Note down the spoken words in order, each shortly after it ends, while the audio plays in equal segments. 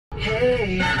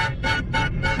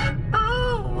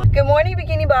Oh. Good morning,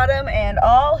 Bikini Bottom, and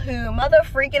all who mother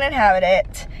freaking inhabit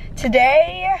it.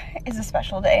 Today is a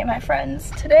special day, my friends.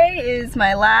 Today is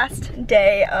my last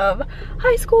day of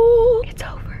high school. It's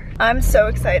over. I'm so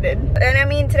excited. And I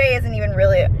mean, today isn't even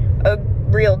really a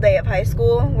real day of high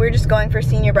school. We're just going for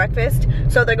senior breakfast,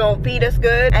 so they're gonna feed us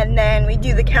good, and then we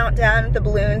do the countdown with the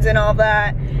balloons and all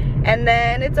that, and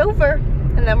then it's over,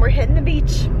 and then we're hitting the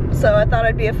beach. So I thought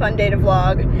it'd be a fun day to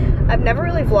vlog. I've never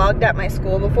really vlogged at my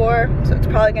school before, so it's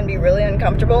probably gonna be really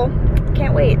uncomfortable.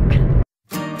 Can't wait.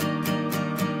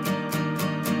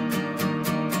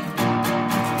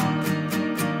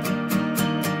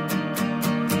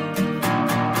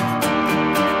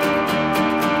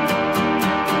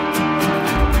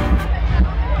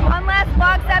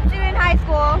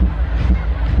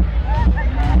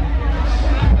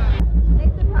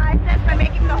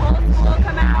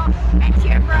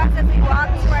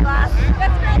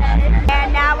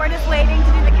 And now we're just waiting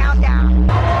to do the countdown.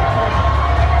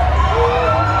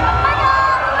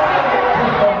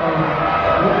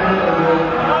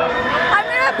 I'm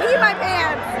gonna pee my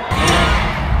pants.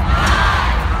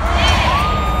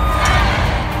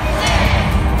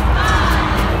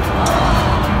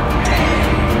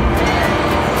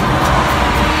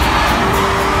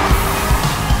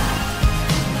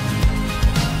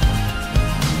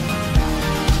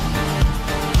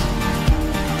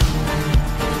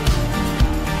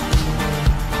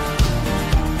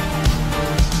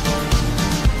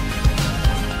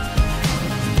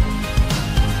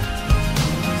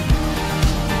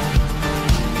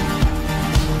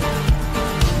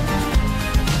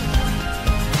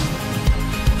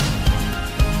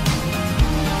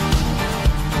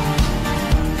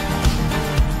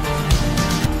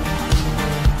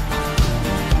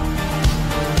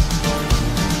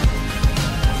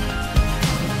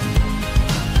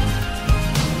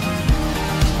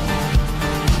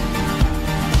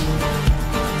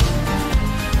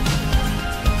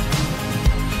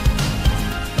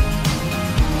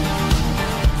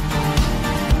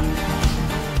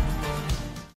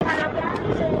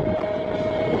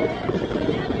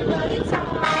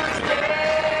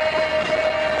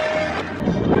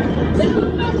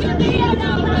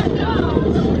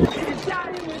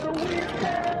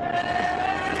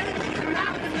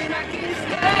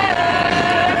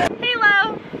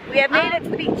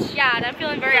 Yeah, and I'm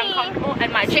feeling very uncomfortable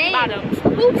and my chick bottoms.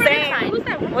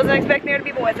 Same. Wasn't expecting there to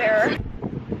be boys there.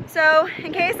 So,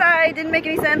 in case I didn't make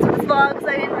any sense with this vlog, because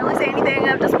I didn't really say anything,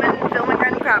 I've just been filming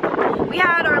random crap. We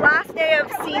had our last day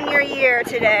of senior year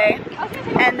today,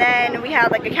 and then we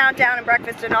had like a countdown and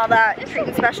breakfast and all that,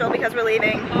 treating special because we're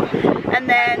leaving. And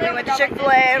then we went to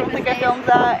Chick-fil-A, I don't think I filmed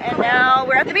that, and now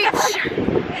we're at the beach.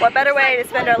 What better way to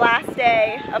spend our last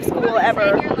day of school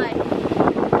ever?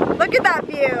 Look at that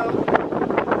view.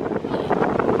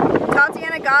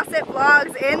 Tatiana Gossip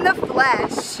vlogs in the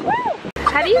flesh. Woo!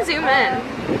 How do you zoom in?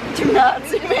 Do not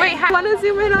zoom in. Wait, I want to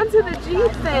zoom in onto the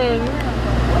Jeep thing.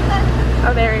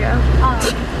 Oh, there we go.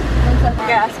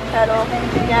 Gas pedal,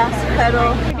 gas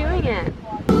pedal. You're doing it.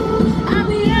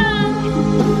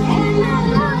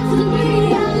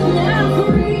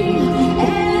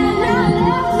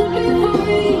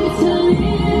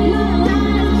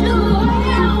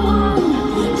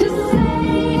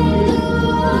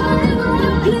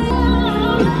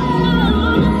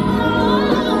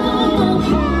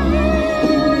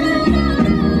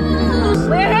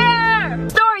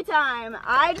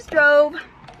 I just drove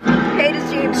Paige's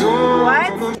Jeep.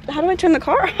 What? How do I turn the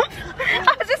car off?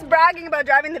 I was just bragging about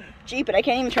driving the Jeep, but I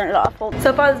can't even turn it off.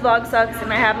 So far this vlog sucks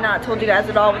and I have not told you guys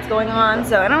at all what's going on,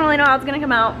 so I don't really know how it's gonna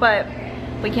come out, but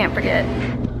we can't forget.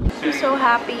 I'm so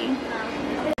happy.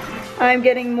 I'm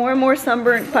getting more and more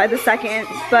sunburnt by the second,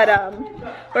 but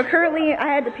we're currently, I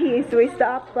had to pee, so we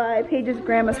stopped by Paige's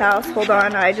grandma's house. Hold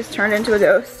on, I just turned into a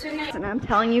ghost. And I'm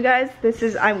telling you guys,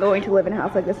 I'm going to live in a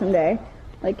house like this someday.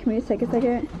 Like, can we just take a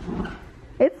second?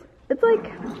 It's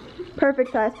like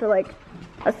perfect size for like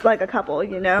a couple,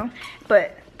 you know?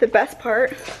 But the best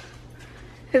part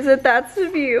is that that's the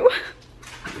view.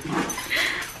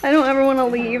 I don't ever want to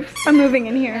leave. I'm moving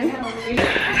in here.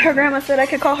 Her grandma said I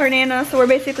could call her Nana, so we're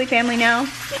basically family now.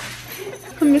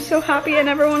 I'm just so happy. I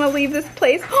never want to leave this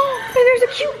place. Oh, and there's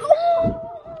a cute, oh